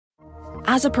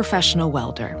As a professional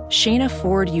welder, Shayna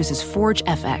Ford uses Forge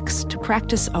FX to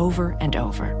practice over and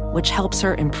over, which helps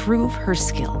her improve her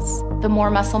skills. The more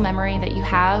muscle memory that you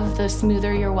have, the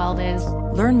smoother your weld is.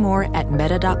 Learn more at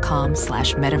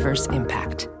meta.com/metaverse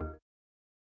impact.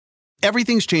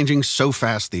 Everything's changing so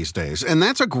fast these days, and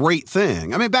that's a great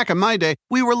thing. I mean, back in my day,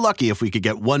 we were lucky if we could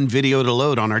get one video to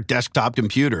load on our desktop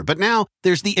computer. But now,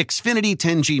 there's the Xfinity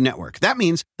 10G network. That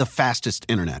means the fastest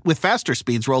internet, with faster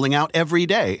speeds rolling out every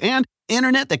day, and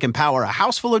internet that can power a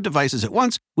house full of devices at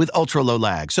once with ultra-low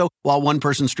lag. So while one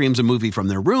person streams a movie from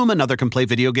their room, another can play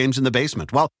video games in the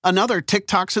basement, while another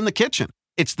TikToks in the kitchen.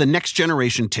 It's the next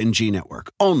generation 10G network,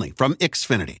 only from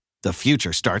Xfinity. The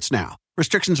future starts now.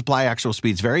 Restrictions apply. Actual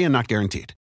speeds vary and not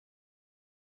guaranteed.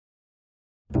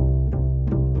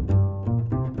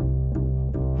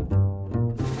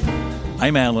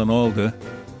 I'm Alan Alda,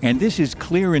 and this is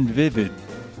Clear and Vivid,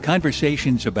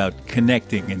 conversations about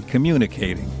connecting and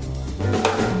communicating.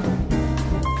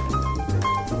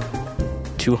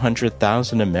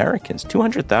 200,000 Americans,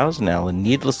 200,000, Alan,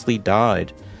 needlessly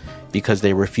died because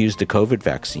they refused a COVID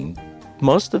vaccine.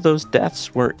 Most of those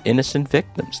deaths were innocent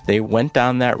victims. They went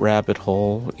down that rabbit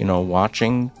hole,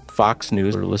 watching Fox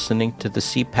News or listening to the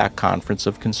CPAC conference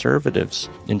of conservatives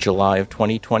in July of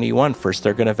 2021. First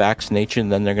they're going to vaccinate you,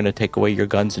 and then they're going to take away your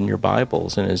guns and your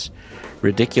Bibles. And as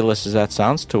ridiculous as that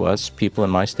sounds to us, people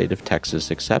in my state of Texas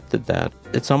accepted that.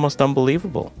 It's almost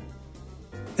unbelievable.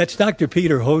 That's Dr.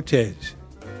 Peter Hotez.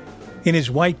 In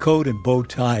his white coat and bow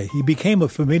tie, he became a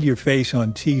familiar face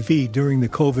on TV during the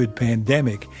COVID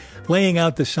pandemic, laying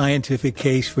out the scientific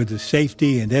case for the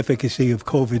safety and efficacy of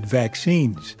COVID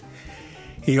vaccines.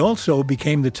 He also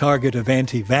became the target of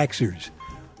anti-vaxxers,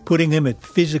 putting him at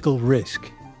physical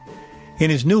risk. In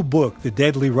his new book, The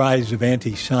Deadly Rise of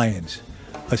Anti-Science,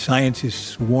 A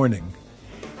Scientist's Warning,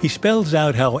 he spells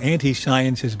out how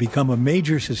anti-science has become a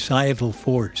major societal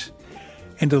force,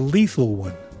 and a lethal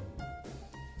one.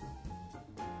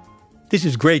 This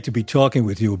is great to be talking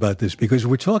with you about this, because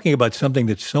we're talking about something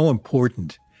that's so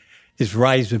important, this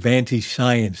rise of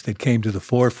anti-science that came to the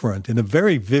forefront in a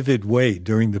very vivid way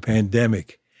during the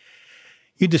pandemic.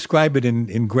 You describe it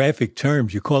in graphic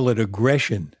terms. You call it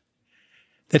aggression.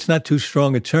 That's not too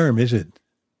strong a term, is it?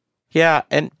 Yeah,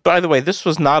 and by the way, this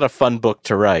was not a fun book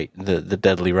to write, The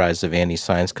Deadly Rise of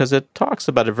Anti-Science, because it talks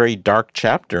about a very dark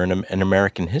chapter in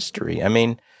American history. I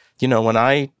mean, when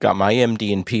I got my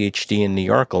MD and PhD in New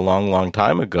York a long, long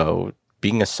time ago,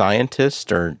 being a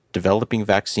scientist or developing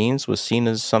vaccines was seen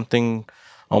as something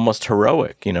almost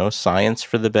heroic, science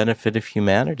for the benefit of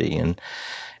humanity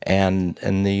and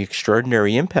the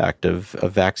extraordinary impact of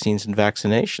vaccines and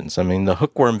vaccinations. I mean, the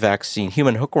hookworm vaccine,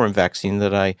 human hookworm vaccine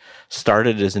that I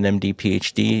started as an MD,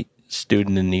 PhD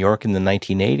student in New York in the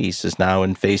 1980s is now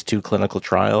in phase 2 clinical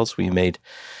trials. We made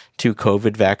 2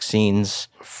 COVID vaccines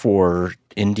for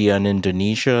India and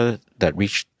Indonesia that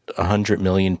reached 100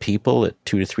 million people at $2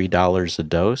 to $3 a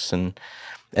dose. And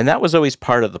that was always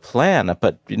part of the plan.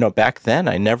 But, back then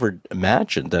I never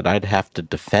imagined that I'd have to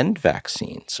defend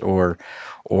vaccines or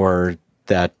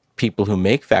that people who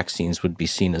make vaccines would be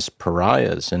seen as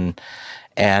pariahs.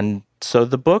 And so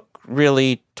the book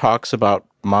really talks about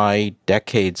my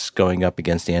decades going up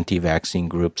against anti-vaccine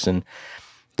groups. And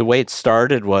the way it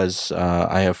started was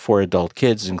I have 4 adult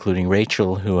kids, including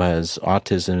Rachel, who has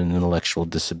autism and intellectual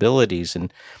disabilities.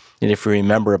 And if you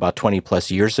remember, about 20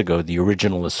 plus years ago, the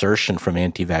original assertion from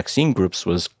anti-vaccine groups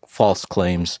was false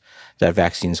claims that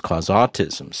vaccines cause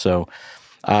autism. So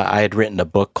I had written a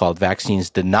book called Vaccines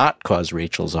Did Not Cause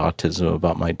Rachel's Autism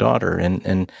about my daughter.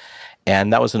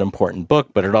 And that was an important book,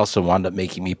 but it also wound up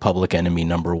making me public enemy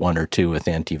number 1 or 2 with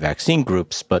anti-vaccine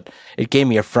groups. But it gave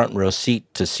me a front row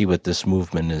seat to see what this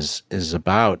movement is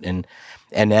about. And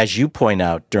as you point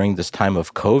out, during this time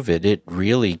of COVID, it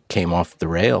really came off the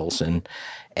rails. And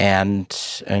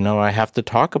I have to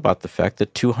talk about the fact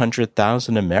that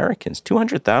 200,000 Americans,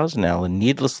 200,000, Alan,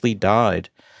 needlessly died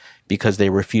because they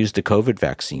refused a COVID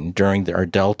vaccine during our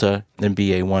Delta and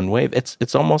BA1 wave.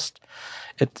 It's almost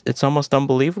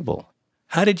unbelievable.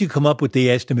 How did you come up with the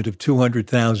estimate of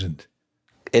 200,000?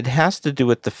 It has to do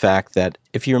with the fact that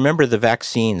if you remember the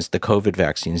vaccines, the COVID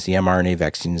vaccines, the mRNA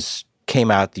vaccines came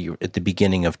out at the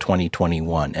beginning of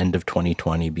 2021, end of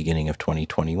 2020, beginning of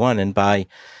 2021. And by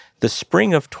the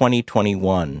spring of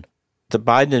 2021, the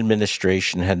Biden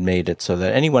administration had made it so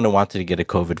that anyone who wanted to get a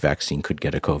COVID vaccine could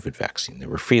get a COVID vaccine. They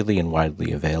were freely and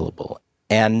widely available.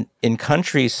 And in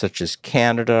countries such as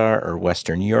Canada or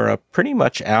Western Europe, pretty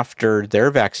much after their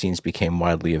vaccines became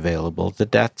widely available, the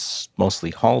deaths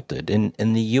mostly halted.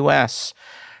 In the U.S.,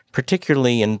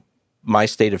 particularly in my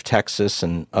state of Texas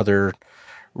and other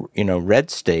red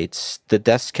states, the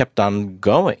deaths kept on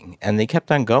going. And they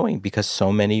kept on going because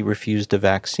so many refused a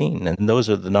vaccine. And those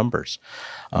are the numbers,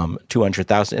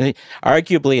 200,000. And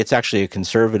arguably, it's actually a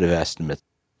conservative estimate.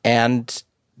 And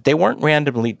they weren't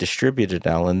randomly distributed,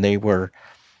 Alan. They were,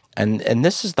 and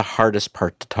this is the hardest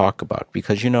part to talk about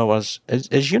because,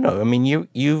 as you know, I mean,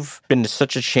 you've been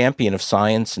such a champion of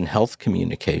science and health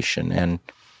communication.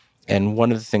 And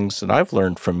one of the things that I've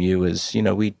learned from you is,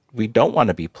 we don't want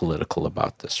to be political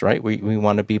about this, right? We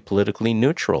want to be politically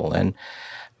neutral.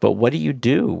 But what do you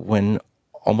do when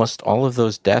almost all of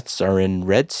those deaths are in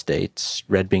red states,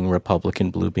 red being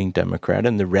Republican, blue being Democrat,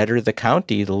 and the redder the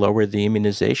county, the lower the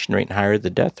immunization rate and higher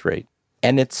the death rate?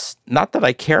 And it's not that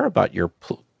I care about your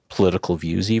political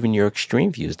views, even your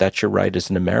extreme views. That's your right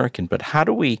as an American. But how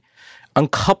do we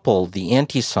uncouple the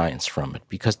anti-science from it?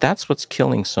 Because that's what's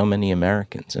killing so many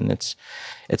Americans. And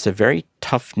it's a very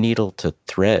tough needle to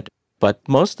thread. But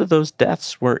most of those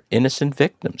deaths were innocent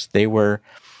victims. They were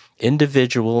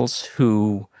individuals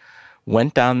who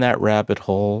went down that rabbit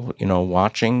hole,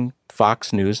 watching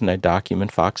Fox News, and I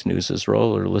document Fox News'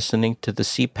 role, or listening to the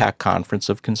CPAC conference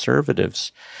of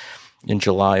conservatives in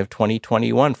July of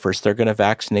 2021. First, they're going to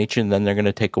vaccinate you, and then they're going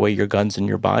to take away your guns and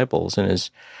your Bibles. And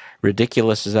as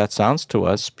ridiculous as that sounds to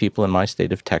us, people in my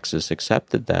state of Texas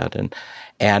accepted that.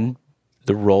 And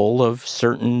the role of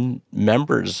certain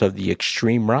members of the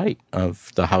extreme right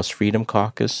of the House Freedom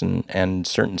Caucus and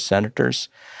certain senators.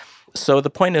 So the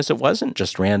point is, it wasn't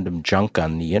just random junk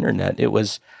on the internet. It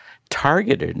was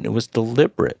targeted, and it was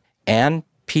deliberate. And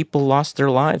people lost their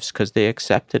lives because they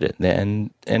accepted it.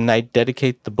 And I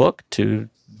dedicate the book to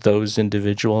those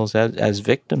individuals as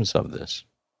victims of this.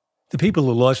 The people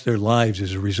who lost their lives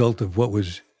as a result of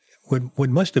what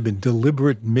must have been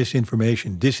deliberate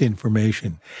misinformation,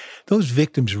 disinformation, those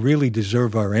victims really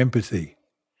deserve our empathy.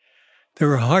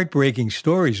 There are heartbreaking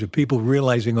stories of people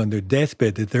realizing on their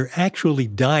deathbed that they're actually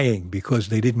dying because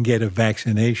they didn't get a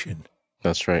vaccination.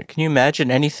 That's right. Can you imagine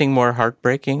anything more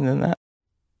heartbreaking than that?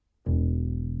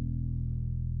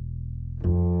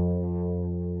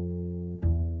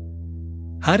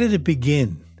 How did it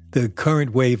begin, the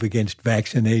current wave against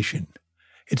vaccination?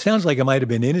 It sounds like it might have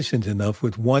been innocent enough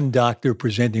with one doctor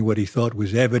presenting what he thought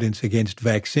was evidence against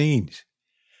vaccines.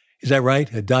 Is that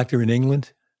right? A doctor in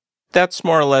England? That's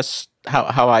more or less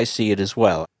how I see it as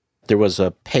well. There was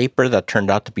a paper that turned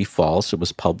out to be false. It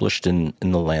was published in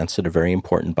The Lancet, a very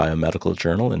important biomedical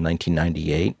journal, in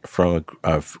 1998 from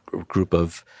a group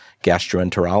of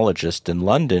gastroenterologists in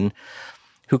London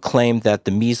who claimed that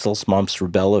the measles, mumps,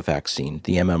 rubella vaccine,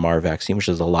 the MMR vaccine, which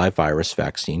is a live virus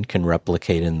vaccine, can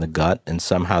replicate in the gut, and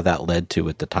somehow that led to,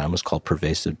 at the time, was called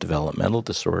pervasive developmental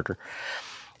disorder.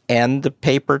 And the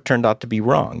paper turned out to be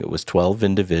wrong. It was 12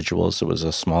 individuals. It was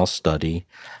a small study.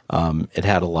 It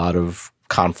had a lot of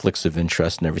conflicts of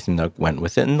interest and everything that went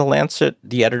with it. And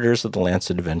the editors of The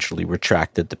Lancet eventually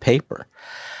retracted the paper.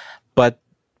 But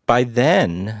by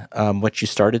then, what you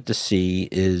started to see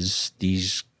is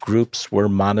these groups were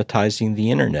monetizing the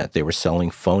internet. They were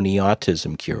selling phony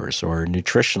autism cures or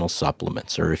nutritional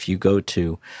supplements. Or if you go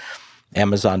to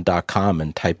Amazon.com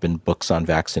and type in books on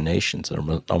vaccinations,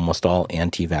 they're almost all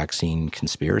anti-vaccine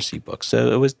conspiracy books.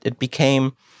 So it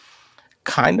became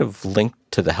kind of linked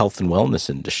to the health and wellness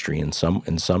industry in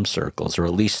some circles, or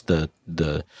at least the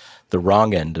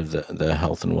wrong end of the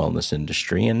health and wellness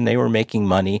industry. And they were making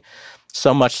money,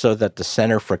 so much so that the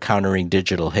Center for Countering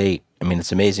Digital Hate, I mean,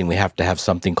 it's amazing we have to have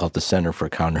something called the Center for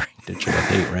Countering Digital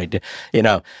Hate, right?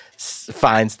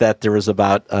 Finds that there was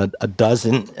about a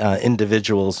dozen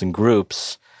individuals and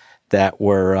groups that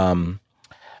were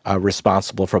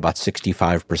responsible for about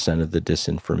 65% of the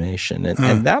disinformation.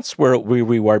 And that's where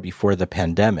we were before the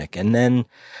pandemic. And then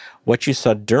what you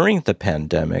saw during the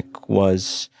pandemic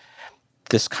was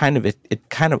this it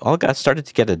kind of all started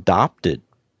to get adopted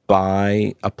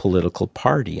by a political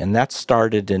party. And that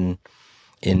started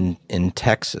in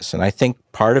Texas. And I think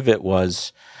part of it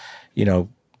was,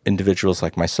 individuals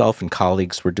like myself and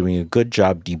colleagues were doing a good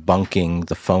job debunking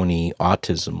the phony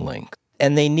autism link.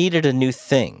 And they needed a new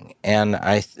thing. And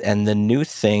the new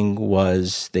thing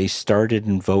was they started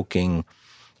invoking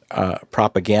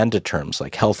propaganda terms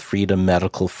like health freedom,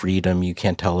 medical freedom. You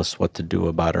can't tell us what to do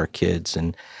about our kids.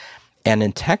 And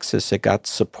in Texas, it got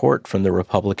support from the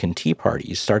Republican Tea Party.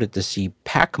 You started to see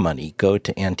PAC money go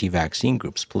to anti-vaccine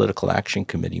groups, political action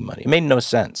committee money. It made no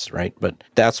sense, right? But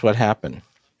that's what happened.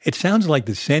 It sounds like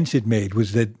the sense it made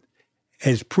was that,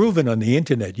 as proven on the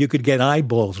internet, you could get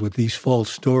eyeballs with these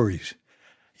false stories.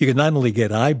 You could not only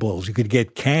get eyeballs, you could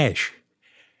get cash.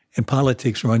 And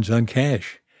politics runs on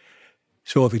cash.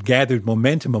 So if it gathered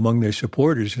momentum among their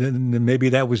supporters, then maybe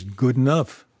that was good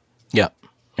enough. Yeah,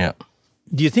 yeah.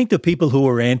 Do you think the people who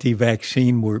were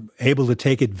anti-vaccine were able to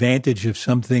take advantage of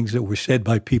some things that were said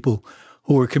by people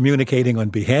who were communicating on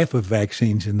behalf of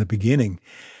vaccines in the beginning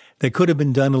that could have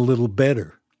been done a little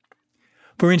better?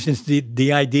 For instance,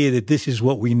 the idea that this is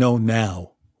what we know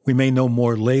now. We may know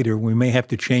more later. We may have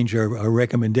to change our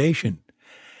recommendation.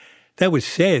 That was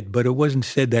said, but it wasn't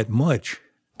said that much.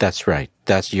 That's right.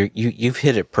 You've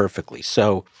hit it perfectly.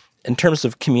 So in terms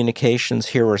of communications,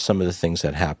 here are some of the things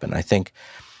that happened. I think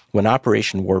when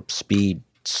Operation Warp Speed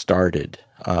started,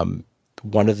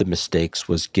 one of the mistakes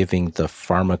was giving the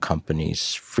pharma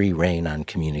companies free rein on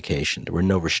communication. There were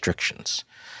no restrictions.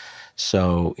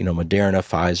 So, Moderna,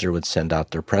 Pfizer would send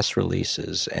out their press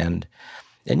releases. And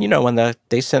when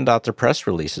they send out their press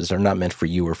releases, they're not meant for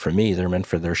you or for me. They're meant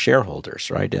for their shareholders,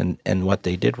 right? And what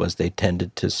they did was they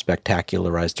tended to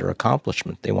spectacularize their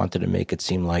accomplishment. They wanted to make it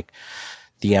seem like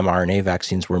the mRNA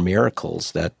vaccines were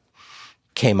miracles that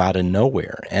came out of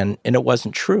nowhere. And it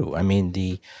wasn't true. I mean,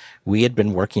 we had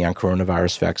been working on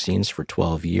coronavirus vaccines for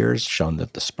 12 years, shown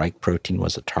that the spike protein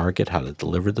was a target, how to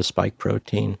deliver the spike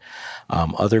protein.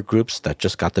 Other groups that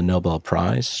just got the Nobel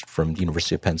Prize from the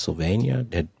University of Pennsylvania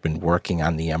had been working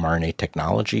on the mRNA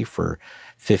technology for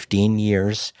 15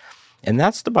 years. And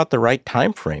that's about the right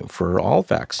time frame for all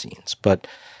vaccines. But,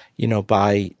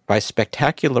 by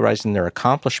spectacularizing their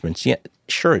accomplishments, yeah,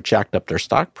 sure, it jacked up their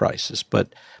stock prices,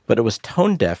 but it was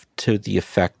tone deaf to the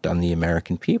effect on the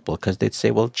American people, because they'd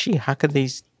say, well, gee, how could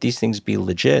these things be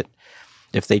legit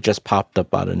if they just popped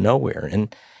up out of nowhere?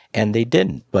 And they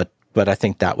didn't. But I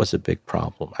think that was a big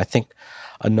problem. I think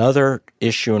another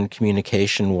issue in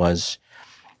communication was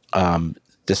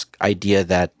this idea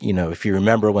that, if you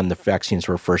remember when the vaccines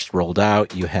were first rolled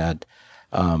out, you had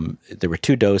there were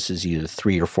 2 doses, either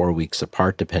 3 or 4 weeks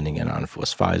apart, depending on if it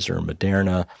was Pfizer or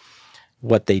Moderna.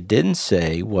 What they didn't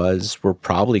say was we're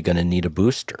probably going to need a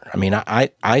booster. I mean,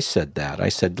 I said that. I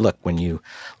said, look, when you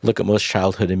look at most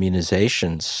childhood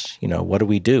immunizations, what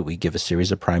do? We give a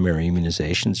series of primary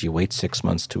immunizations. You wait 6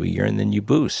 months to a year, and then you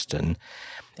boost. And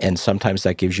sometimes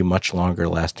that gives you much longer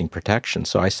lasting protection.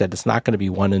 So I said it's not going to be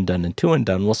 1 and done and 2 and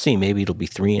done. We'll see. Maybe it'll be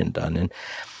 3 and done.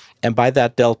 And by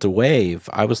that Delta wave,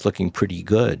 I was looking pretty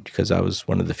good because I was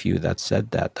one of the few that said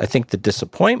that. I think the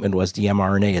disappointment was the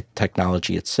mRNA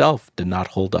technology itself did not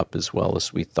hold up as well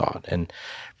as we thought, and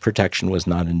protection was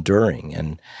not enduring,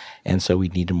 and so we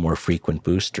needed more frequent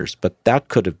boosters. But that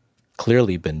could have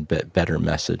clearly been better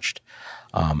messaged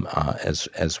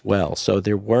as well. So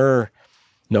there were,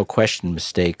 no question,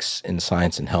 mistakes in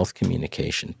science and health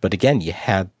communication. But again, you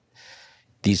had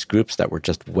these groups that were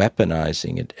just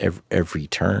weaponizing it every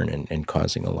turn and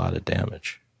causing a lot of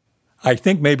damage. I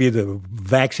think maybe the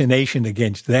vaccination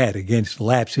against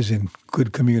lapses in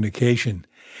good communication,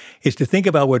 is to think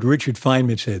about what Richard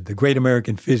Feynman said, the great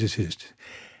American physicist.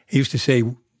 He used to say,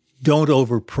 don't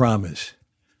overpromise.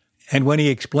 And when he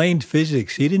explained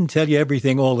physics, he didn't tell you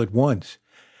everything all at once.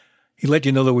 He let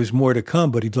you know there was more to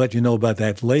come, but he'd let you know about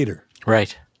that later.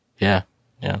 Right. Yeah.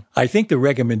 Yeah. I think the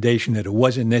recommendation that it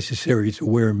wasn't necessary to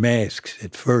wear masks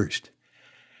at first,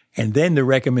 and then the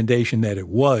recommendation that it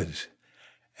was,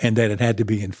 and that it had to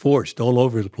be enforced all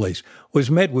over the place, was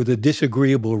met with a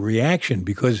disagreeable reaction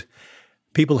because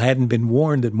people hadn't been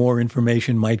warned that more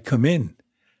information might come in.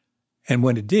 And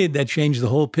when it did, that changed the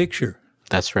whole picture.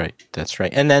 That's right. That's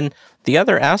right. And then the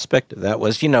other aspect of that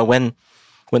was,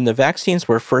 when the vaccines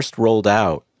were first rolled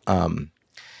out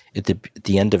at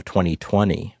the end of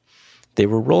 2020, they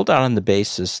were rolled out on the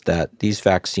basis that these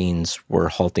vaccines were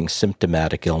halting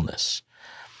symptomatic illness.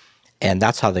 And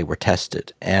that's how they were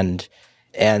tested. And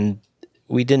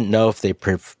we didn't know if they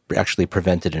actually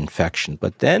prevented infection.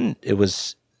 But then it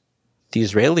was the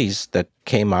Israelis that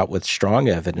came out with strong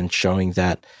evidence showing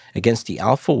that against the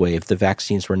alpha wave, the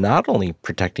vaccines were not only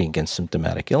protecting against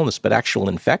symptomatic illness, but actual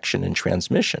infection and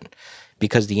transmission,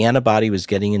 because the antibody was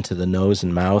getting into the nose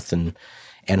and mouth and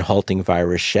halting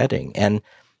virus shedding. And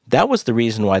that was the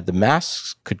reason why the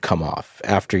masks could come off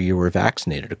after you were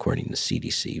vaccinated, according to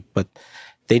CDC. But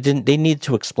they needed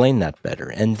to explain that better.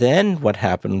 And then what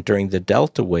happened during the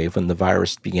Delta wave, when the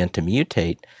virus began to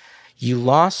mutate, you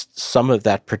lost some of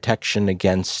that protection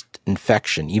against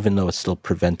infection, even though it still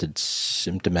prevented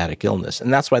symptomatic illness.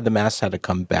 And that's why the masks had to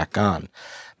come back on.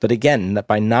 But again,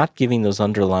 by not giving those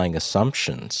underlying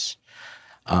assumptions,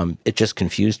 it just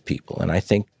confused people. And I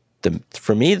think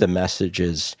for me, the message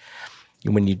is,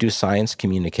 when you do science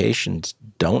communications,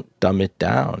 don't dumb it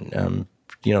down.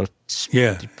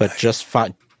 But just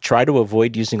try to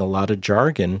avoid using a lot of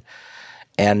jargon,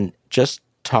 and just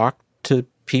talk to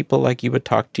people like you would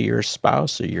talk to your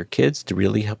spouse or your kids, to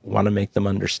really want to make them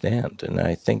understand. And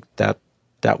I think that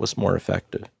was more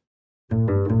effective.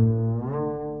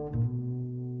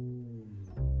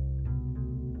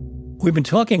 We've been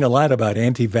talking a lot about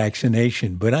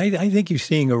anti-vaccination, but I think you're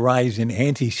seeing a rise in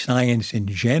anti-science in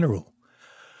general.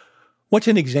 What's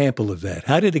an example of that?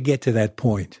 How did it get to that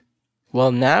point?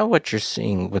 Well, now what you're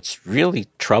seeing, what's really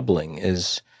troubling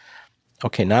is,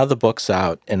 okay, now the book's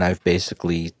out, and I've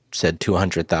basically said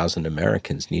 200,000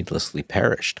 Americans needlessly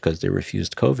perished because they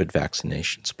refused COVID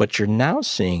vaccinations. But you're now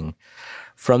seeing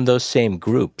from those same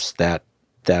groups that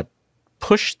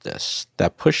pushed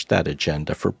that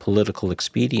agenda for political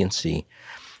expediency,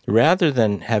 rather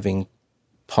than having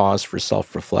pause for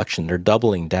self-reflection, they're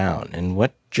doubling down. And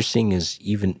what you're seeing is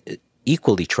even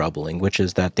equally troubling, which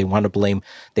is that they want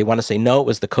to say, no, it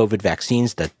was the COVID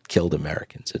vaccines that killed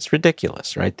Americans. It's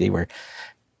ridiculous, right? They were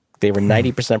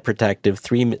 90% protective.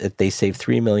 They saved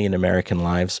 3 million American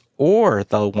lives. Or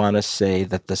they'll want to say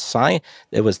that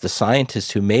it was the scientists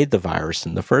who made the virus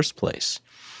in the first place,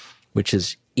 which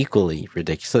is equally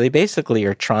ridiculous. So they basically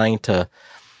are trying to,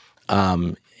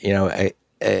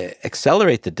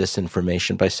 accelerate the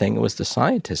disinformation by saying it was the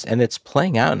scientists. And it's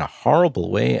playing out in a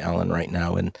horrible way, Alan, right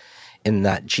now in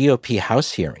that GOP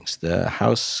House hearings, the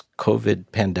House COVID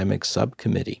pandemic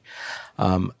subcommittee.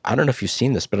 I don't know if you've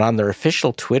seen this, but on their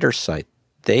official Twitter site,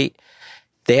 they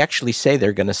actually say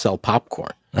they're going to sell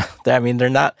popcorn. I mean, they're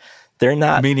not.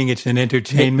 Meaning it's an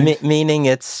entertainment? Meaning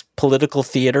it's political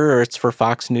theater or it's for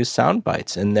Fox News sound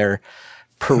bites. And they're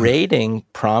parading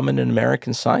prominent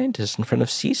American scientists in front of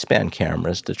C-SPAN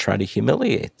cameras to try to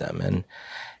humiliate them.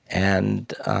 And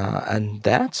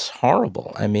that's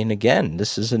horrible. I mean, again,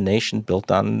 this is a nation built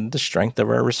on the strength of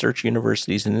our research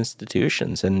universities and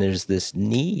institutions. And there's this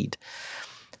need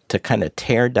to kind of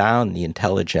tear down the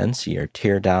intelligentsia or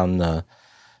tear down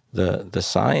the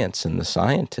science and the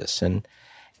scientists.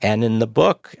 And in the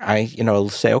book, I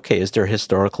say, okay, is there a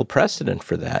historical precedent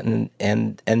for that?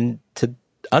 And to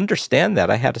understand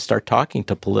that, I had to start talking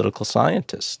to political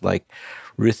scientists like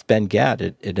Ruth Ben-Gad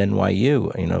at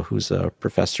NYU, who's a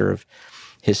professor of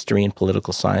history and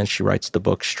political science. She writes the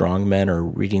book Strong Men, or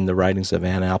Reading the Writings of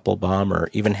Anne Applebaum, or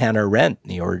even Hannah Arendt,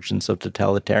 The Origins of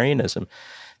Totalitarianism.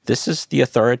 This is the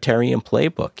authoritarian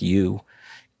playbook. You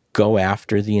go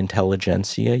after the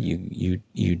intelligentsia,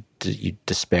 you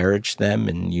disparage them,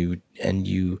 and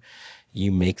you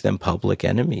make them public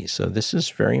enemies. So this is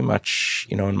very much,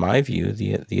 in my view,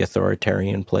 the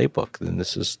authoritarian playbook. And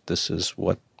this is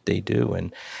what they do.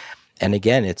 And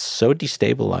again, it's so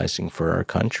destabilizing for our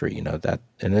country, and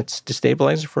it's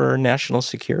destabilizing for our national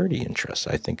security interests,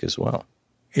 I think, as well.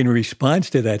 In response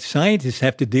to that, scientists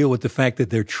have to deal with the fact that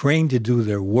they're trained to do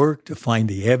their work, to find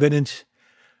the evidence,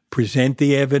 present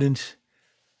the evidence,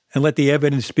 and let the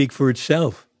evidence speak for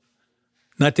itself,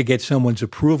 not to get someone's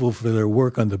approval for their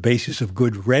work on the basis of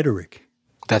good rhetoric.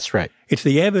 That's right. It's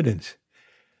the evidence.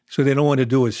 So they don't want to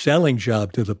do a selling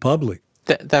job to the public.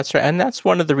 That's right. And that's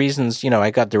one of the reasons,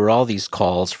 there were all these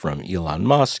calls from Elon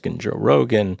Musk and Joe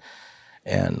Rogan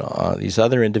and these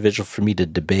other individuals for me to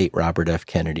debate Robert F.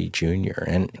 Kennedy Jr.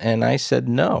 And I said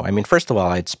no. I mean, first of all,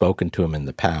 I'd spoken to him in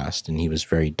the past, and he was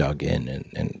very dug in,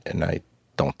 and I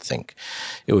don't think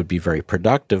it would be very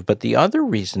productive. But the other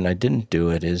reason I didn't do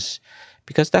it is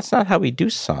because that's not how we do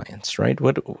science, right?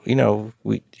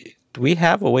 We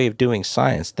have a way of doing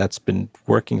science that's been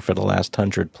working for the last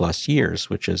 100+ years,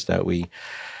 which is that we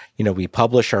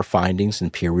publish our findings in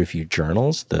peer-reviewed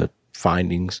journals. The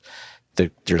findings,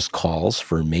 there's calls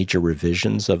for major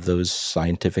revisions of those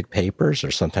scientific papers,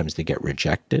 or sometimes they get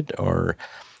rejected,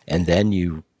 and then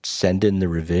you send in the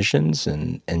revisions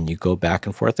and you go back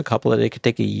and forth. It could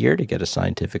take a year to get a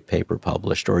scientific paper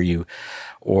published, or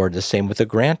the same with a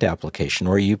grant application,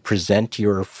 or you present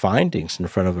your findings in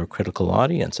front of a critical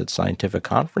audience at scientific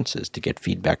conferences to get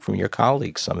feedback from your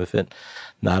colleagues, some of it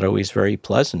not always very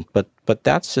pleasant, but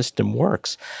that system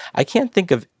works. I can't think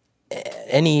of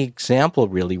any example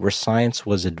really where science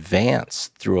was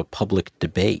advanced through a public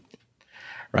debate,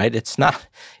 right? It's not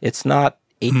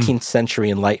 18th century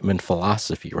Enlightenment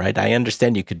philosophy, right? I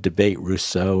understand you could debate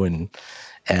Rousseau and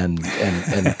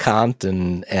Kant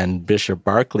and Bishop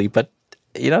Berkeley, but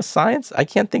science, I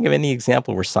can't think of any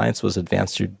example where science was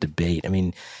advanced through debate. I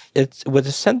mean, it would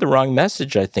send the wrong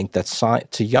message, I think, that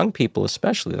to young people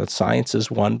especially, that science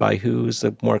is won by who's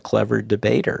a more clever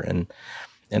debater.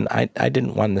 And I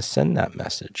didn't want to send that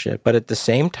message. But at the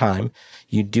same time,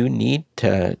 you do need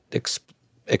to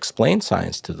explain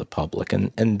science to the public.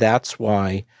 And that's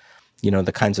why,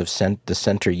 the kinds of the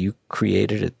center you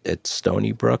created at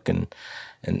Stony Brook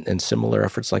and similar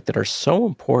efforts like that are so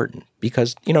important,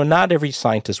 because, not every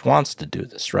scientist wants to do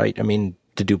this, right? I mean,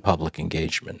 to do public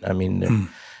engagement. I mean,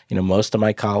 most of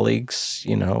my colleagues,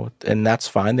 and that's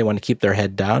fine. They want to keep their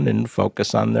head down and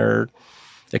focus on their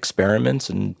experiments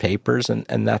and papers,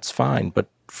 and that's fine. But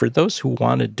for those who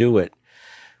want to do it,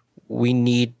 we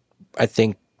need, I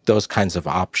think, those kinds of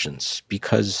options,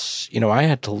 because, I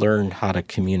had to learn how to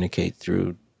communicate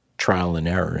through trial and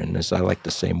error, and as I like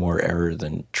to say, more error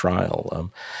than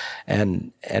trial.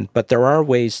 But there are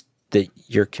ways that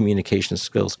your communication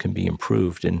skills can be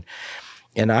improved, and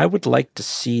I would like to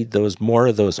see more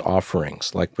of those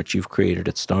offerings, like what you've created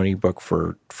at Stony Brook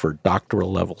for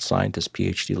doctoral level scientists,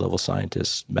 PhD level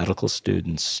scientists, medical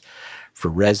students, for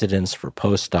residents, for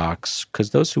postdocs,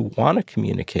 because those who want to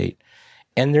communicate.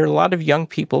 And there are a lot of young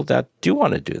people that do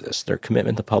want to do this. Their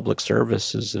commitment to public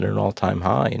service is at an all-time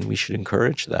high, and we should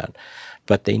encourage that.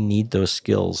 But they need those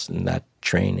skills and that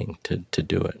training to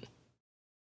do it.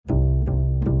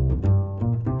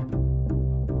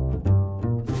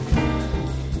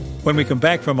 When we come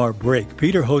back from our break,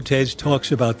 Peter Hotez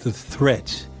talks about the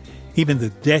threats, even the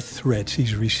death threats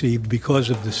he's received because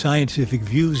of the scientific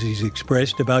views he's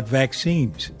expressed about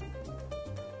vaccines.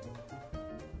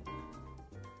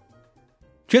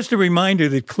 Just a reminder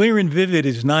that Clear and Vivid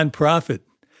is nonprofit,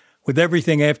 with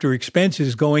everything after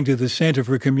expenses going to the Center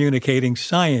for Communicating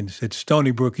Science at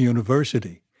Stony Brook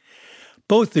University.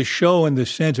 Both the show and the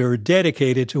center are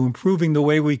dedicated to improving the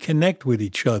way we connect with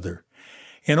each other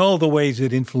in all the ways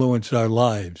that influence our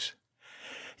lives.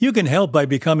 You can help by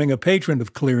becoming a patron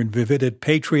of Clear and Vivid at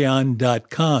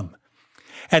patreon.com.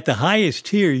 At the highest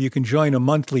tier, you can join a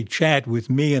monthly chat with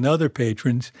me and other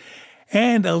patrons,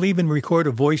 and I'll even record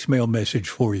a voicemail message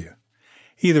for you.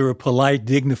 Either a polite,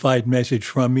 dignified message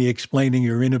from me explaining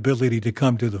your inability to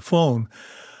come to the phone,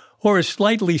 or a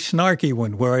slightly snarky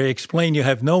one where I explain you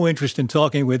have no interest in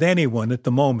talking with anyone at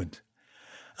the moment.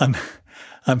 I'm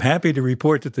happy to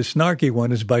report that the snarky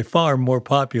one is by far more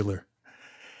popular.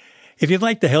 If you'd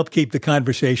like to help keep the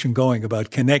conversation going about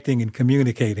connecting and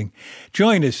communicating,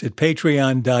 join us at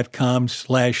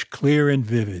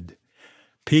patreon.com/clearandvivid.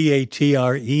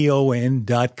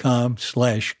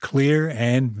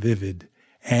 patreon.com/clearandvivid.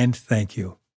 And thank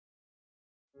you.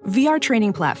 VR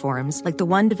training platforms, like the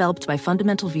one developed by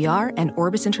Fundamental VR and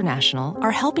Orbis International,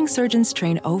 are helping surgeons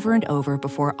train over and over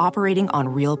before operating on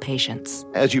real patients.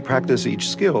 As you practice each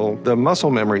skill, the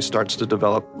muscle memory starts to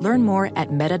develop. Learn more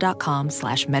at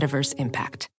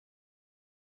meta.com/metaverseimpact.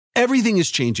 Everything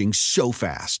is changing so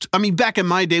fast. I mean, back in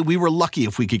my day, we were lucky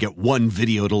if we could get one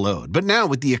video to load. But now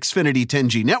with the Xfinity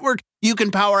 10G network, you can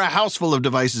power a house full of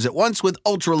devices at once with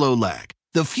ultra-low lag.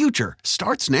 The future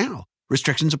starts now.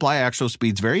 Restrictions apply. Actual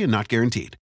speeds vary and not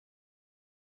guaranteed.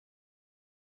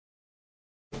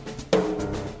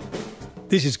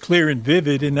 This is Clear and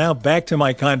Vivid, and now back to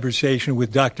my conversation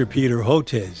with Dr. Peter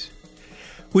Hotez.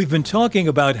 We've been talking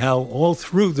about how all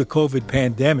through the COVID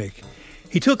pandemic,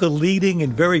 he took a leading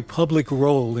and very public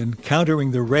role in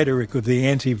countering the rhetoric of the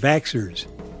anti-vaxxers.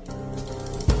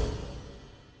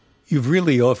 You've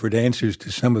really offered answers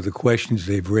to some of the questions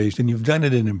they've raised, and you've done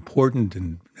it in important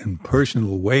and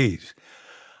personal ways.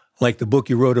 Like the book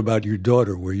you wrote about your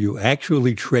daughter, where you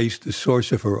actually traced the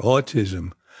source of her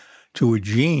autism to a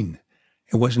gene.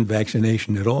 It wasn't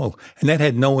vaccination at all. And that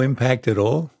had no impact at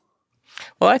all?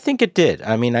 Well, I think it did.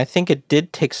 I mean, I think it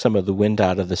did take some of the wind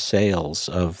out of the sails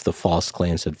of the false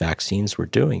claims that vaccines were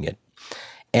doing it.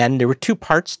 And there were two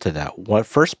parts to that. One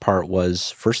first part was,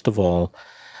 first of all,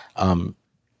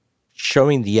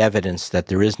 showing the evidence that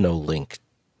there is no link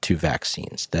to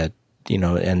vaccines, that,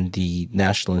 and the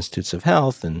National Institutes of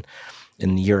Health and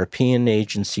the European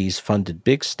agencies funded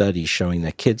big studies showing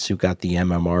that kids who got the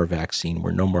MMR vaccine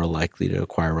were no more likely to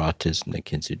acquire autism than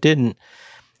kids who didn't.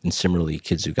 And similarly,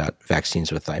 kids who got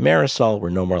vaccines with thimerosal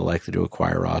were no more likely to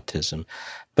acquire autism.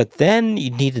 But then you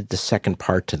needed the second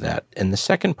part to that. And the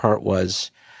second part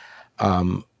was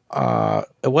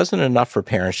it wasn't enough for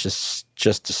parents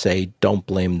just to say, don't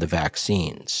blame the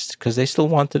vaccines, because they still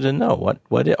wanted to know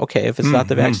okay, if it's not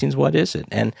the vaccines, what is it?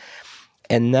 And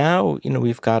now,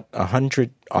 we've got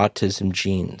 100 autism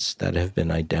genes that have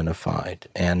been identified,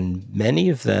 and many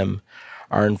of them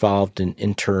are involved in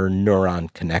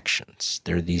interneuron connections.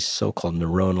 They're these so-called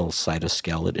neuronal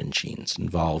cytoskeleton genes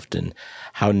involved in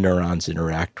how neurons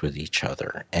interact with each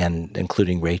other, and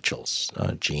including Rachel's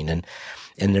gene. And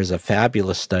there's a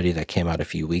fabulous study that came out a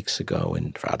few weeks ago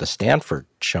out of Stanford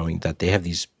showing that they have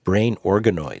these brain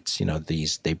organoids.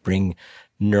 They bring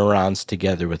neurons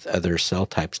together with other cell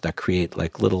types that create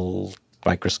like little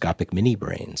microscopic mini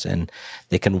brains, and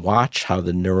they can watch how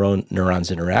the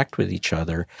neurons interact with each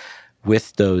other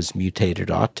with those mutated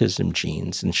autism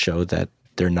genes and show that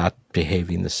they're not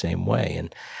behaving the same way.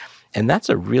 And that's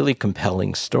a really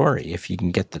compelling story if you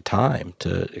can get the time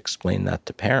to explain that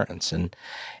to parents. And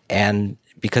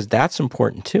because that's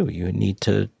important too. You need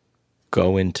to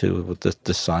go into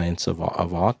the science of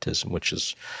autism, which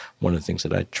is one of the things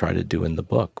that I try to do in the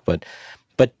book. But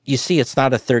you see, it's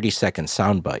not a 30-second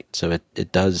soundbite, so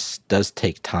it does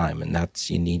take time, and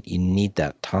you need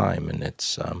that time, and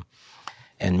it's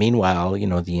and meanwhile,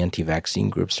 the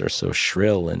anti-vaccine groups are so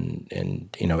shrill,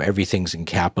 and everything's in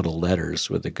capital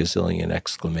letters with a gazillion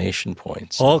exclamation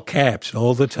points. All caps,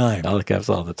 all the time. All caps,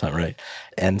 all the time, right?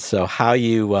 And so how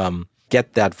you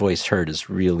get that voice heard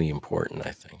is really important,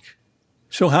 I think.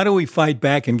 So how do we fight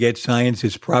back and get science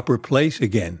its proper place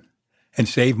again and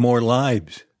save more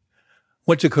lives?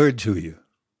 What's occurred to you?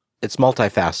 It's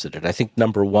multifaceted. I think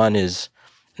number one is,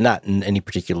 not in any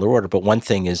particular order, but one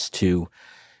thing is to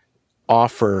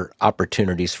offer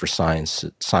opportunities for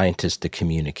scientists to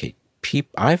communicate.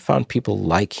 I found people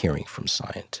like hearing from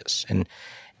scientists,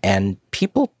 and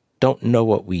people don't know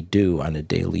what we do on a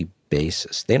daily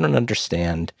basis. They don't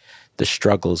understand the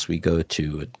struggles we go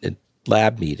to at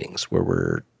lab meetings where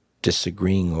we're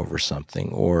disagreeing over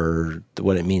something, or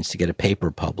what it means to get a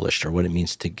paper published, or what it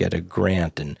means to get a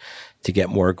grant and to get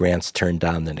more grants turned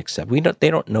down than accepted. They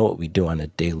don't know what we do on a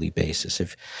daily basis.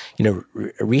 If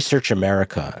Research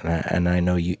America, and I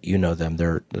know you know them,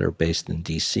 they're based in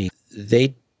D.C.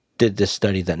 They did this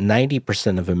study that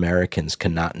 90% of Americans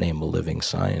cannot name a living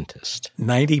scientist.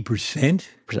 90%?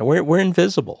 We're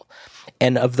invisible.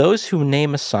 And of those who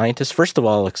name a scientist, first of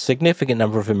all, a significant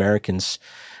number of Americans,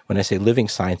 when I say living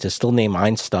scientists, still name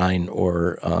Einstein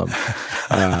or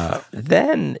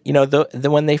then,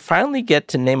 when they finally get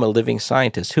to name a living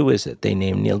scientist, who is it? They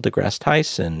name Neil deGrasse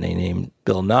Tyson, they name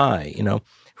Bill Nye,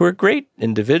 who are great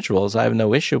individuals. I have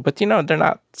no issue, but, they're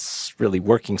not really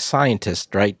working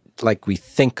scientists, right? Like we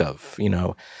think of,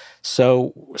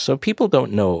 So people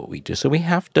don't know what we do. So we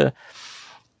have to,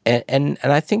 and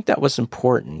I think that was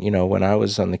important. When I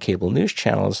was on the cable news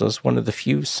channels, I was one of the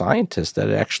few scientists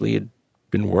that actually had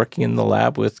been working in the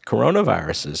lab with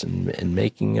coronaviruses and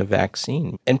making a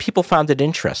vaccine. And people found it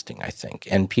interesting, I think.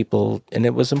 And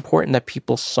it was important that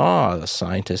people saw the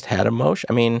scientist had emotion.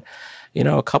 I mean,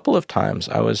 a couple of times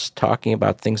I was talking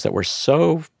about things that were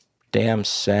so damn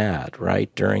sad,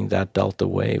 right, during that Delta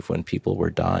wave when people were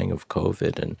dying of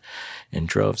COVID in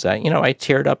droves. I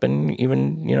teared up and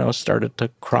even, started to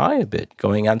cry a bit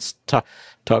going on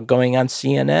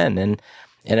CNN.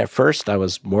 And at first I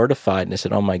was mortified and I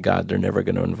said, oh my God, they're never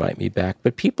going to invite me back.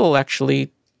 But people actually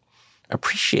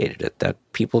appreciated it, that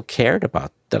people cared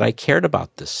about, that I cared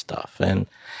about this stuff. And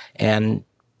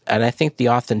I think the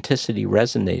authenticity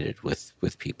resonated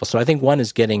with people. So I think one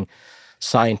is getting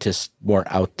scientists more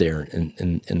out there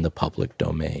in the public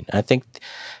domain. I think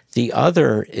the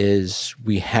other is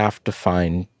we have to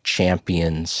find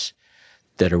champions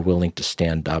that are willing to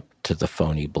stand up to the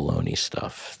phony baloney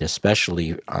stuff,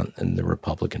 especially in the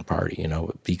Republican Party,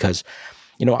 because,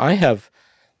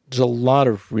 there's a lot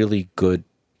of really good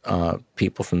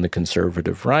people from the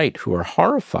conservative right who are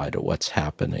horrified at what's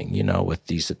happening, with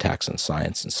these attacks on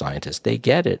science and scientists. They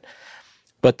get it,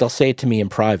 but they'll say it to me in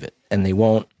private, and they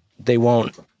won't,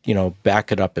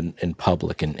 back it up in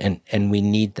public. And we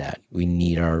need that. We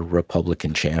need our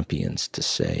Republican champions to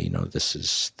say, this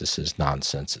is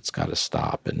nonsense. It's got to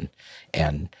stop.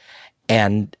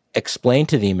 And explain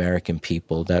to the American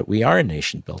people that we are a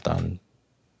nation built on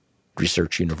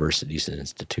research universities and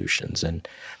institutions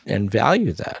and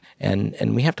value that.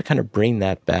 And we have to kind of bring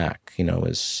that back,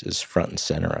 as front and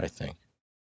center, I think.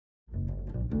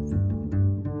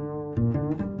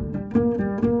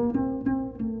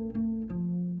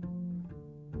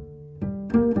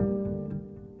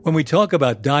 When we talk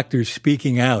about doctors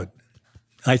speaking out,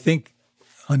 I think,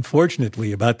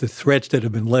 unfortunately, about the threats that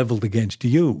have been leveled against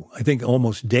you. I think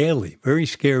almost daily, very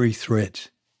scary threats.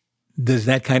 Does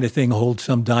that kind of thing hold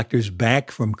some doctors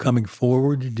back from coming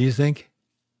forward, do you think?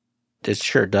 It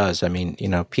sure does. I mean,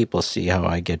 people see how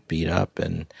I get beat up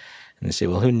and they say,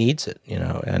 well, who needs it?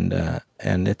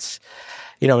 And it's,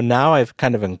 now I've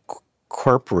kind of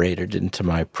incorporated into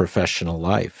my professional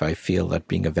life. I feel that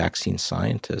being a vaccine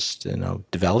scientist,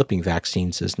 developing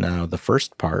vaccines is now the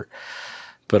first part,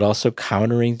 but also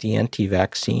countering the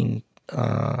anti-vaccine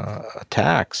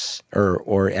attacks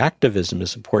or activism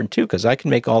is important too, because I can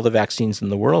make all the vaccines in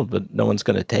the world, but no one's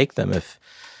going to take them if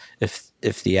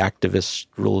the activists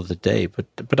rule the day.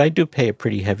 But I do pay a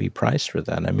pretty heavy price for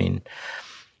that. I mean,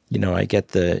 I get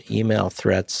the email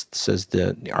threats that says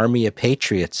the Army of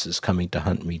Patriots is coming to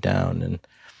hunt me down. And,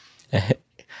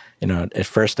 at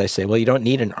first I say, well, you don't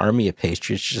need an army of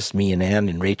patriots, just me and Ann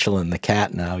and Rachel and the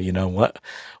cat now. What?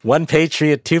 One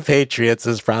patriot, two patriots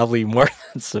is probably more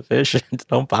than sufficient.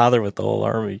 Don't bother with the whole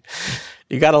army.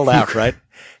 You got to laugh, right?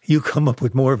 You come up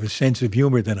with more of a sense of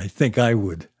humor than I think I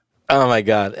would. Oh, my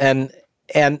God. And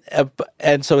and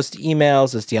so it's the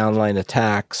emails, it's the online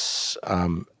attacks.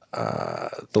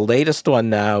 The latest one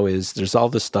now is there's all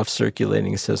this stuff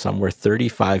circulating. It says I'm worth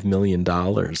 $35 million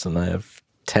and I have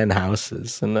 10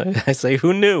 houses. And I say,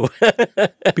 who knew?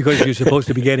 Because you're supposed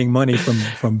to be getting money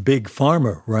from Big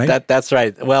Pharma, right? That's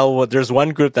right. Well, there's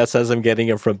one group that says I'm getting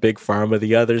it from Big Pharma.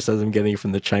 The other says I'm getting it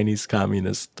from the Chinese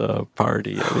Communist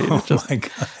Party. I mean, my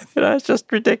God. It's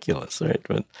just ridiculous, right?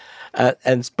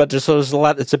 But there's a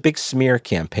lot. It's a big smear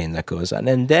campaign that goes on,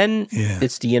 and then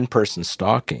it's the in-person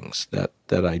stalkings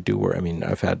that I do. Where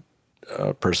I've had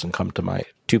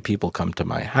two people come to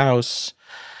my house,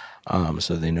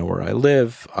 so they know where I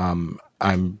live.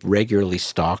 I'm regularly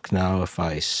stalked now if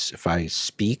I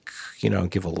speak,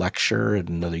 give a lecture at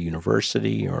another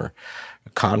university or a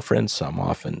conference. I'm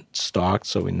often stalked,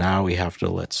 so now we have to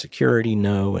let security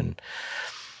know and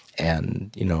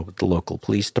the local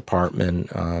police department.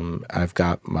 I've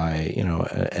got my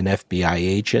an FBI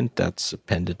agent that's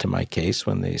appended to my case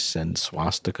when they send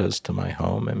swastikas to my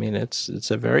home. I mean, it's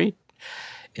a very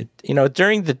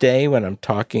during the day when I'm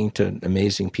talking to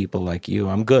amazing people like you,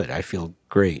 I'm good. I feel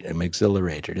great. I'm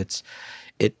exhilarated.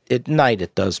 At night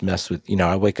it does mess with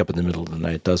I wake up in the middle of the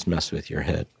night. It does mess with your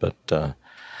head, but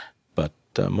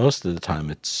most of the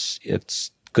time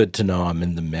it's good to know I'm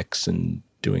in the mix and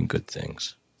doing good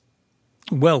things.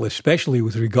 Well, especially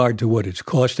with regard to what it's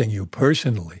costing you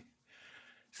personally.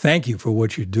 Thank you for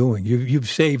what you're doing. You've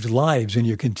saved lives, and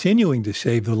you're continuing to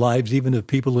save the lives even of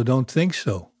people who don't think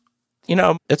so.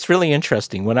 It's really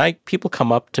interesting. When people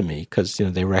come up to me, because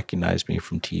they recognize me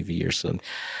from TV or something,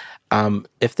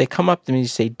 if they come up to me and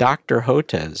say, Dr.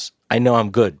 Hotez, I know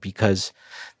I'm good, because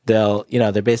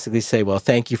they basically say, well,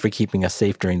 thank you for keeping us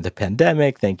safe during the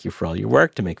pandemic. Thank you for all your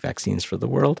work to make vaccines for the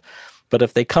world. But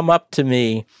if they come up to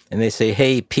me and they say,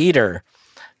 hey, Peter,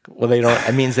 well,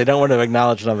 it means they don't want to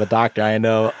acknowledge that I'm a doctor. I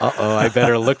know, I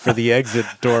better look for the exit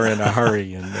door in a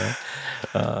hurry. And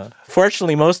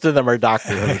fortunately, most of them are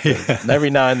Dr. Hotez. Yeah. And every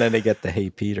now and then they get the hey,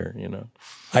 Peter,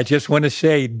 I just want to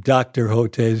say, Dr.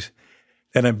 Hotez,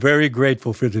 that I'm very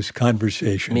grateful for this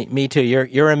conversation. Me too.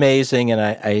 You're amazing. And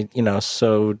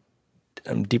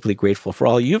I'm deeply grateful for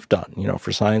all you've done,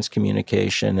 for science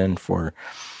communication and for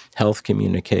health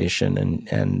communication,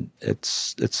 and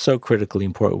it's so critically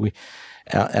important.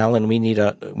 Alan, we need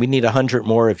 100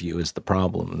 more of you is the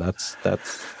problem. That's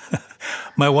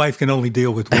My wife can only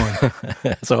deal with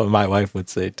one. So my wife would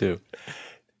say too.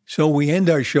 So we end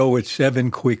our show with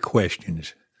 7 quick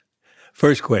questions.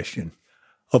 First question: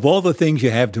 of all the things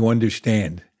you have to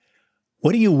understand,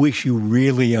 what do you wish you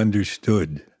really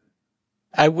understood?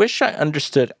 I wish I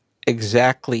understood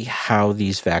exactly how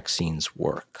these vaccines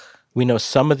work. We know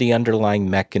some of the underlying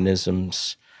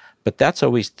mechanisms, but that's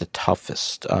always the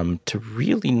toughest, to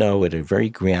really know at a very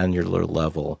granular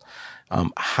level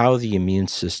how the immune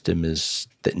system is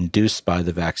induced by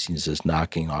the vaccines is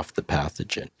knocking off the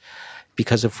pathogen.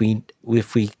 Because if we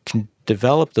can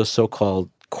develop those so-called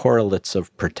correlates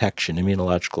of protection,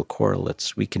 immunological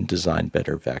correlates, we can design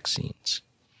better vaccines.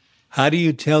 How do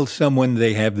you tell someone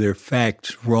they have their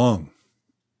facts wrong?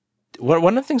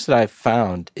 One of the things that I've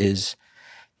found is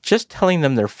just telling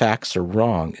them their facts are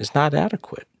wrong is not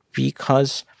adequate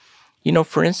because,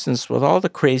 for instance, with all the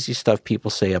crazy stuff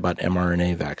people say about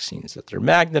mRNA vaccines, that they're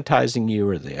magnetizing you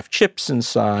or they have chips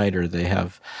inside or they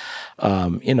have,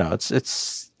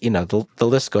 the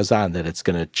list goes on that it's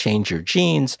going to change your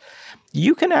genes.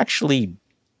 You can actually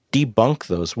debunk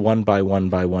those one by one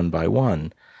by one by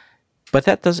one, but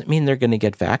that doesn't mean they're going to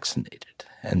get vaccinated.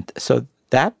 And so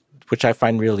that, which I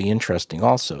find really interesting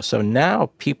also. So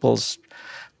now people's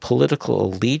political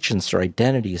allegiance or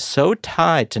identity is so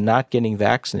tied to not getting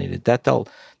vaccinated that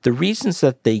the reasons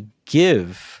that they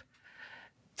give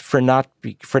for not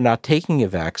taking a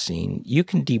vaccine, you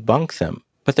can debunk them,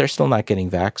 but they're still not getting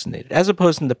vaccinated. As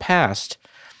opposed in the past,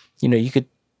 you could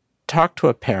talk to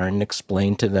a parent and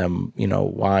explain to them,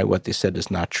 why what they said is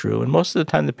not true. And most of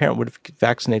the time the parent would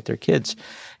vaccinate their kids.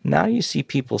 Now you see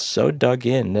people so dug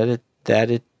in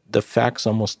that the facts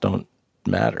almost don't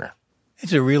matter.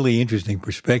 It's a really interesting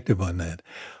perspective on that.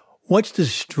 What's the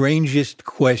strangest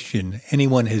question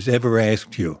anyone has ever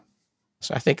asked you?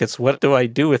 So I think it's, what do I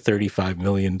do with $35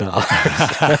 million?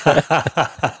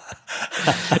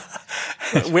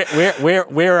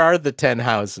 Where are the 10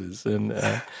 houses? And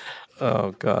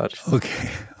oh God.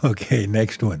 Okay.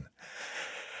 Next one.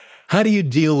 How do you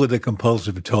deal with a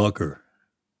compulsive talker?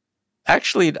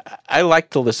 Actually, I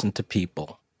like to listen to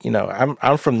people.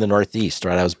 I'm from the Northeast,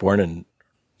 right? I was born in,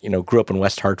 grew up in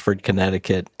West Hartford,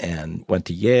 Connecticut, and went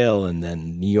to Yale and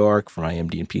then New York for my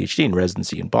MD and PhD and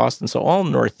residency in Boston. So all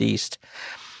Northeast.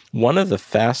 One of the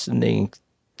fascinating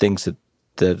things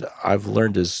I've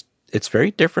learned is it's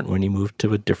very different when you move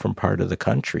to a different part of the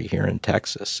country here in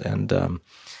Texas, and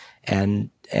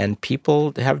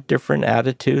people have different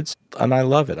attitudes, and I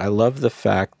love it. I love the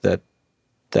fact that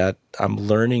I'm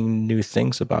learning new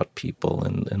things about people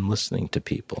and listening to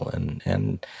people,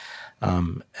 and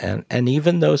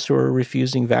even those who are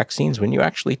refusing vaccines. When you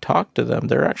actually talk to them,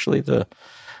 they're actually the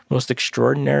most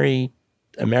extraordinary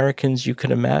Americans you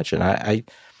can imagine.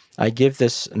 I give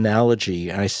this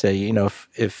analogy. I say,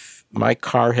 if my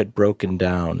car had broken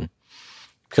down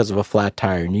because of a flat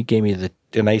tire, and you gave me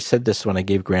and I said this when I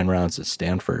gave grand rounds at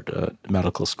Stanford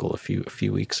Medical School a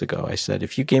few weeks ago. I said,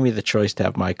 if you gave me the choice to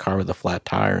have my car with a flat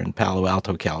tire in Palo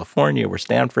Alto, California, where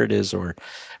Stanford is, or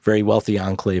very wealthy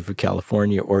enclave of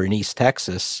California, or in East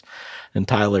Texas, in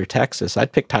Tyler, Texas,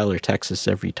 I'd pick Tyler, Texas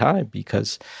every time,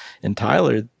 because in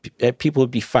Tyler, people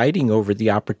would be fighting over the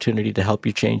opportunity to help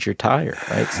you change your tire,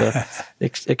 right? So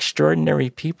extraordinary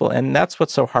people. And that's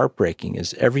what's so heartbreaking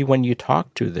is everyone you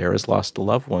talk to there has lost a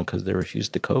loved one because they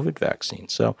refused the COVID vaccine.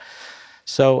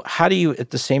 So how do you at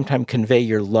the same time convey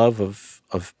your love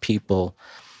of people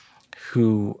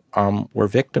who were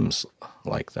victims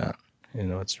like that?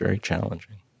 It's very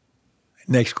challenging.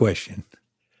 Next question.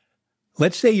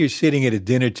 Let's say you're sitting at a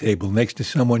dinner table next to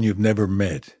someone you've never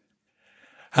met.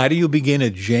 How do you begin a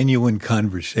genuine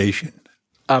conversation?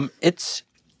 I'll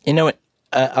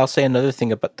say another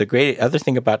thing about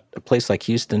a place like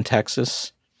Houston,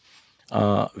 Texas.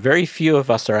 Very few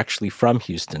of us are actually from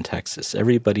Houston, Texas.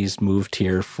 Everybody's moved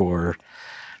here for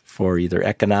either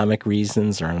economic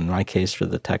reasons or, in my case, for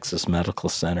the Texas Medical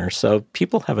Center. So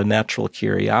people have a natural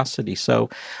curiosity. So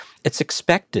it's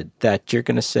expected that you're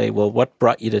going to say, well, what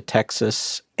brought you to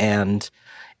Texas, and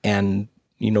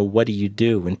what do you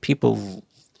do? And people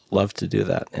love to do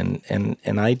that,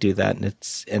 and I do that,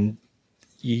 and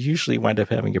you usually wind up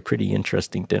having a pretty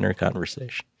interesting dinner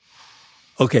conversation.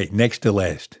 Okay, next to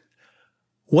last.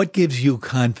 What gives you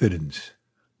confidence?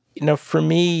 For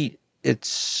me,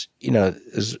 it's,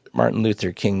 as Martin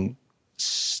Luther King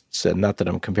said, not that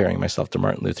I'm comparing myself to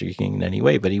Martin Luther King in any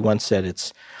way, but he once said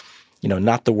it's,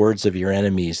 not the words of your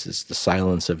enemies, it's the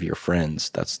silence of your friends.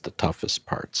 That's the toughest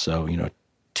part. So,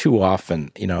 too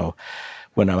often,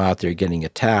 when I'm out there getting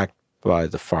attacked by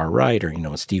the far right, or,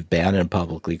 when Steve Bannon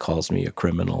publicly calls me a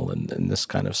criminal and this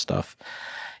kind of stuff,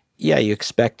 yeah, you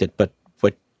expect it. But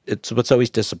what's always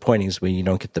disappointing is when you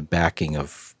don't get the backing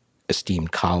of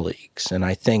esteemed colleagues. And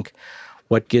I think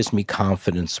what gives me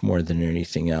confidence more than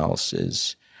anything else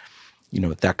is,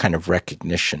 that kind of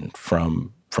recognition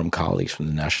from colleagues from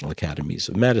the National Academies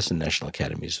of Medicine, National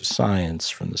Academies of Science,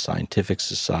 from the scientific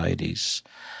societies.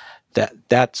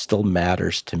 That still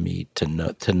matters to me to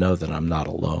know that I'm not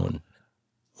alone.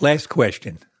 Last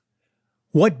question.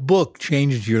 What book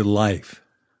changed your life?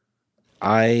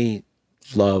 I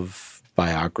love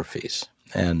biographies,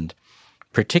 and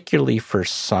particularly for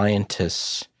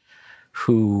scientists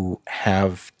who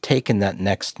have taken that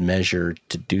next measure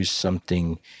to do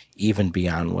something even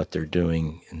beyond what they're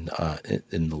doing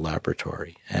in the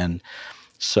laboratory. And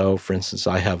so, for instance,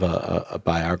 I have a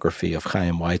biography of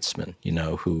Chaim Weizmann,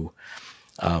 who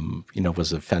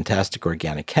was a fantastic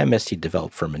organic chemist. He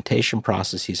developed fermentation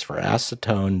processes for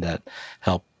acetone that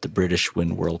helped the British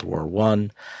win World War I.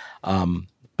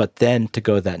 But then to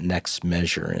go that next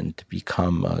measure and to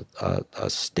become a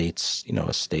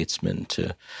statesman,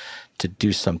 to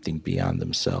do something beyond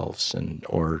themselves,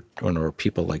 or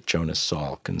people like Jonas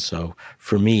Salk. And so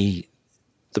for me,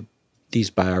 these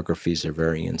biographies are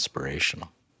very inspirational.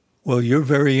 Well, you're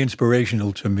very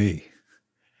inspirational to me.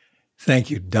 Thank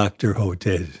you, Dr.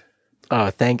 Hotez. Oh,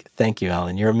 thank you,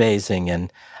 Alan. You're amazing.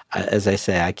 And as I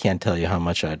say, I can't tell you how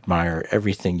much I admire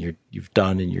everything you've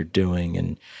done and you're doing,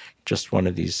 and just one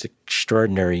of these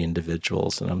extraordinary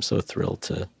individuals. And I'm so thrilled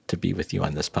to be with you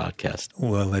on this podcast.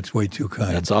 Well, that's way too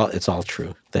kind. It's all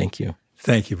true. Thank you.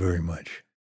 Thank you very much.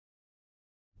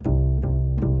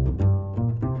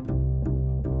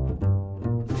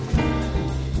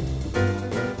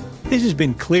 This has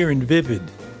been clear and vivid.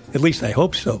 At least I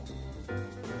hope so.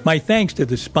 My thanks to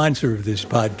the sponsor of this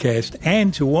podcast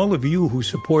and to all of you who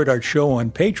support our show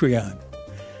on Patreon.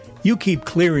 You keep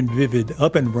Clear and Vivid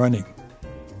up and running.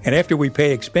 And after we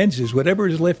pay expenses, whatever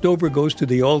is left over goes to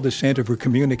the Alda Center for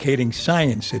Communicating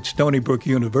Science at Stony Brook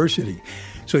University.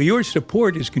 So your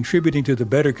support is contributing to the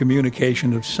better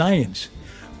communication of science.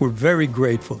 We're very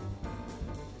grateful.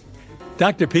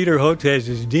 Dr. Peter Hotez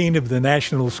is Dean of the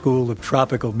National School of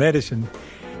Tropical Medicine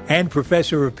and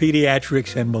Professor of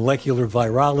Pediatrics and Molecular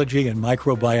Virology and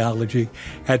Microbiology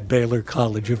at Baylor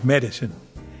College of Medicine.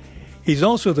 He's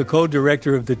also the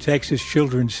co-director of the Texas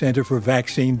Children's Center for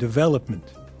Vaccine Development.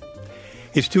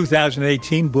 His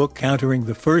 2018 book, countering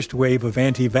the first wave of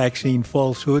anti-vaccine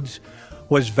falsehoods,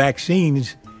 was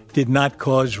Vaccines Did Not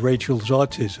Cause Rachel's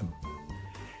Autism.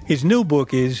 His new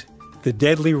book is The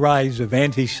Deadly Rise of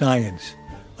Anti-Science,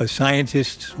 A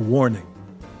Scientist's Warning.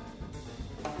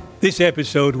 This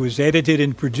episode was edited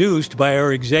and produced by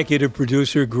our executive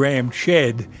producer, Graham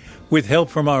Chedd, with help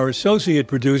from our associate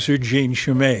producer, Jean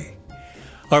Chimay.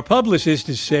 Our publicist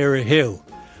is Sarah Hill.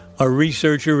 Our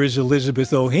researcher is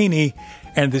Elizabeth O'Haney,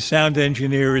 and the sound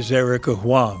engineer is Erica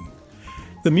Huang.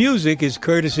 The music is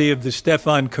courtesy of the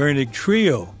Stefan Koenig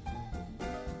Trio.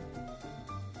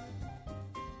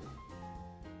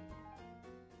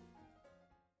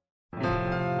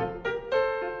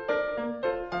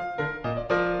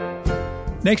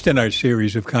 Next in our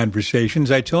series of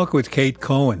conversations, I talk with Kate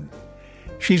Cohen.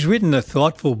 She's written a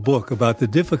thoughtful book about the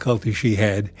difficulty she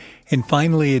had in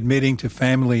finally admitting to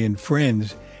family and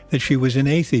friends that she was an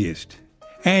atheist,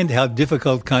 and how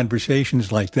difficult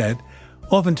conversations like that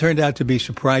often turned out to be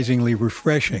surprisingly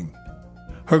refreshing.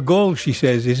 Her goal, she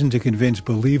says, isn't to convince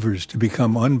believers to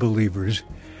become unbelievers,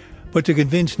 but to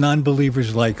convince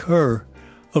non-believers like her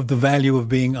of the value of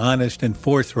being honest and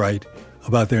forthright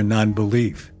about their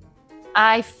non-belief.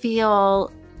 I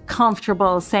feel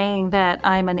comfortable saying that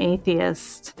I'm an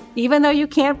atheist. Even though you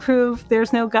can't prove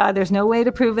there's no God, there's no way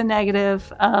to prove a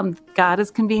negative. God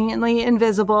is conveniently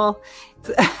invisible.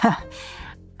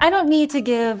 I don't need to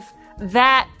give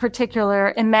that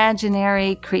particular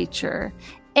imaginary creature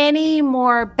any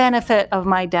more benefit of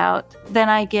my doubt than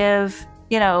I give,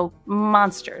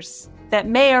 monsters that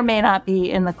may or may not be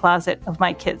in the closet of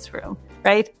my kid's room,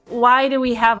 right? Why do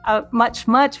we have a much,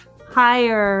 much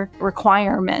higher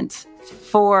requirement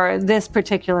for this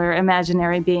particular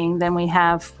imaginary being than we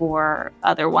have for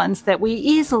other ones that we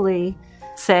easily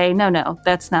say, no,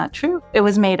 that's not true. It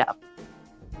was made up.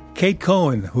 Kate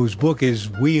Cohen, whose book is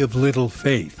We of Little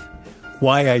Faith,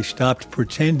 Why I Stopped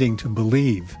Pretending to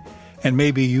Believe, and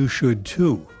maybe you should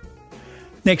too.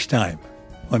 Next time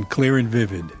on Clear and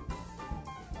Vivid.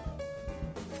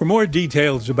 For more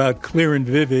details about Clear and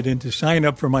Vivid and to sign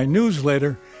up for my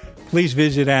newsletter, please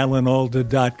visit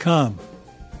alanalda.com.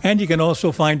 And you can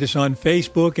also find us on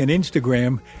Facebook and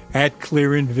Instagram at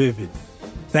Clear and Vivid.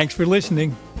 Thanks for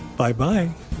listening.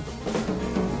 Bye-bye.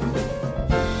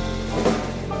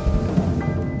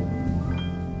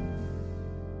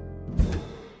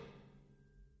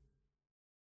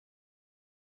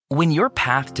 When your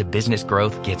path to business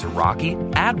growth gets rocky,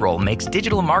 AdRoll makes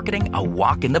digital marketing a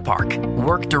walk in the park.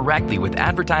 Work directly with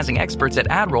advertising experts at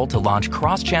AdRoll to launch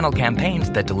cross-channel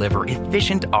campaigns that deliver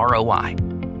efficient ROI.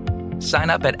 Sign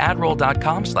up at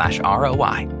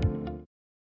adroll.com/ROI.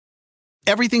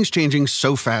 Everything's changing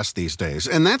so fast these days,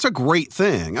 and that's a great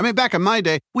thing. I mean, back in my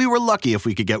day, we were lucky if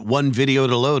we could get one video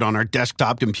to load on our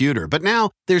desktop computer. But now,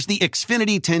 there's the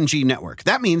Xfinity 10G network.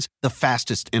 That means the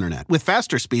fastest internet, with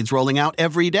faster speeds rolling out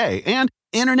every day, and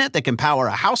internet that can power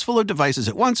a house full of devices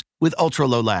at once with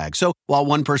ultra-low lag. So while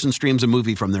one person streams a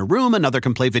movie from their room, another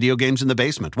can play video games in the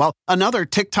basement, while another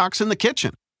TikToks in the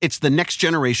kitchen. It's the next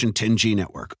generation 10G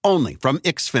network, only from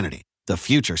Xfinity. The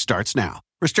future starts now.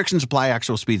 Restrictions apply.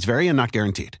 Actual speeds vary and not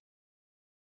guaranteed.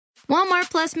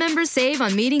 Walmart Plus members save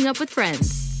on meeting up with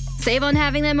friends. Save on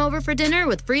having them over for dinner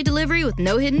with free delivery with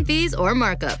no hidden fees or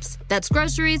markups. That's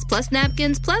groceries, plus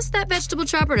napkins, plus that vegetable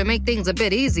chopper to make things a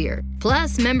bit easier.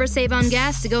 Plus, members save on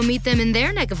gas to go meet them in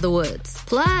their neck of the woods.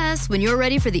 Plus, when you're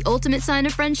ready for the ultimate sign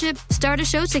of friendship, start a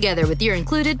show together with your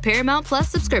included Paramount Plus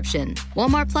subscription.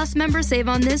 Walmart Plus members save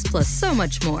on this plus so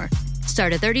much more.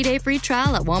 Start a 30-day free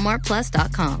trial at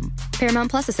walmartplus.com.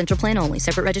 Paramount Plus Essential Plan only.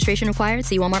 Separate registration required.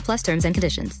 See Walmart Plus terms and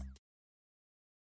conditions.